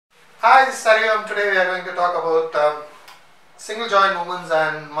Hi, this is Sariyam. Today we are going to talk about single joint movements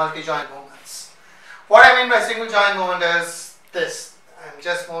and multi-joint movements. What I mean by single joint movement is this. I'm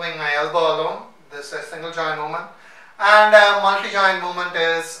just moving my elbow alone. This is a single joint movement. And multi-joint movement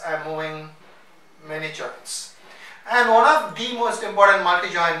is I'm moving many joints. And one of the most important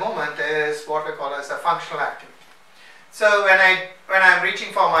multi-joint movement is what we call as a functional activity. So when I'm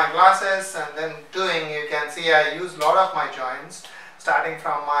reaching for my glasses and then doing, you can see I use a lot of my joints, starting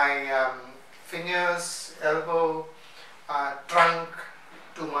from my fingers, elbow, trunk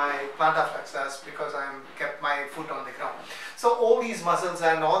to my plantar flexors, because I'm kept my foot on the ground. So all these muscles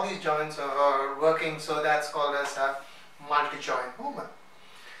and all these joints are working, so that's called as a multi-joint movement.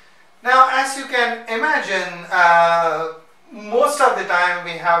 Now, as you can imagine, most of the time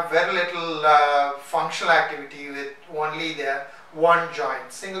we have very little functional activity with only the one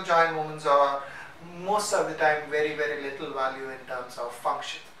joint. Single joint movements are most of the time very little value in terms of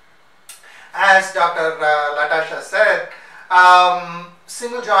function. As Dr. Latasha said,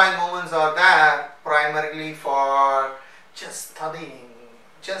 single joint movements are there primarily for just studying,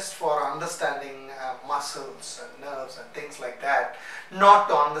 just for understanding muscles and nerves and things like that, not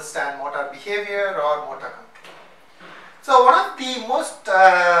to understand motor behavior or motor control. So one of the most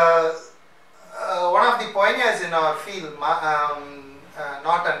one of the pioneers in our field,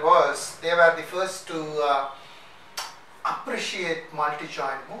 Not and Was, they were the first to appreciate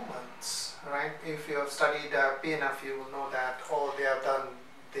multi-joint movements, right? If you have studied PNF, you will know that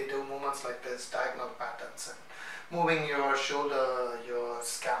they do movements like this, diagonal patterns, and moving your shoulder, your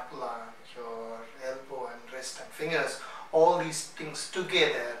scapula, your elbow and wrist and fingers, all these things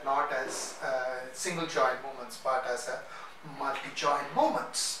together, not as single joint movements, but as a multi-joint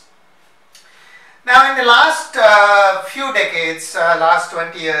movements. Now, in the last few decades, last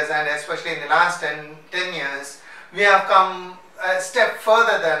 20 years, and especially in the last 10 years, we have come a step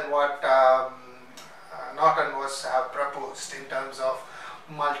further than what Norton was proposed in terms of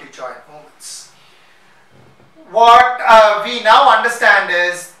multi-joint movements. What we now understand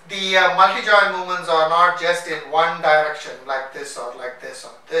is the multi-joint movements are not just in one direction, like this or like this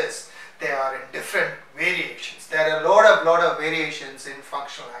or this. They are in different variations. There are a lot of variations in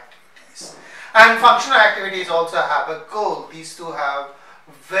functional activities. And functional activities also have a goal. These two have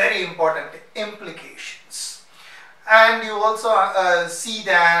very important implications. And you also see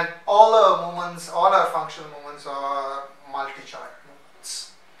that all our movements, all our functional movements are multi-joint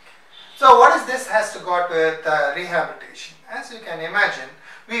movements. So what is this has to got with rehabilitation? As you can imagine,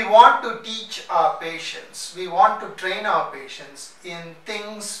 we want to teach our patients, we want to train our patients in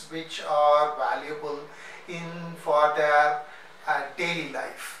things which are valuable for their daily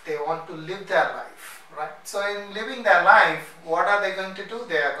life. They want to live their life, right? So in living their life, what are they going to do?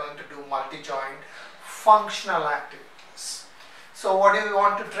 They are going to do multi-joint functional activities. So what do we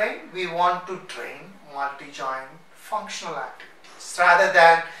want to train? We want to train multi-joint functional activities rather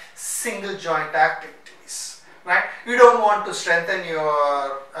than single joint activities, right? You don't want to strengthen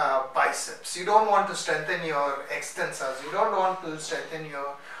your biceps. You don't want to strengthen your extensors. You don't want to strengthen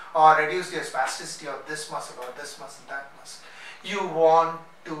your or reduce your spasticity of this muscle or this muscle, that muscle. You want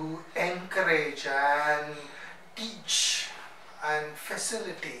to encourage and teach and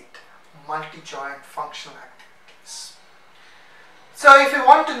facilitate multi-joint functional activities. So if you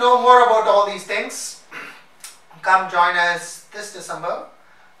want to know more about all these things, come join us this December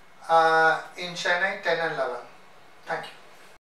in Chennai, 10 and 11. Thank you.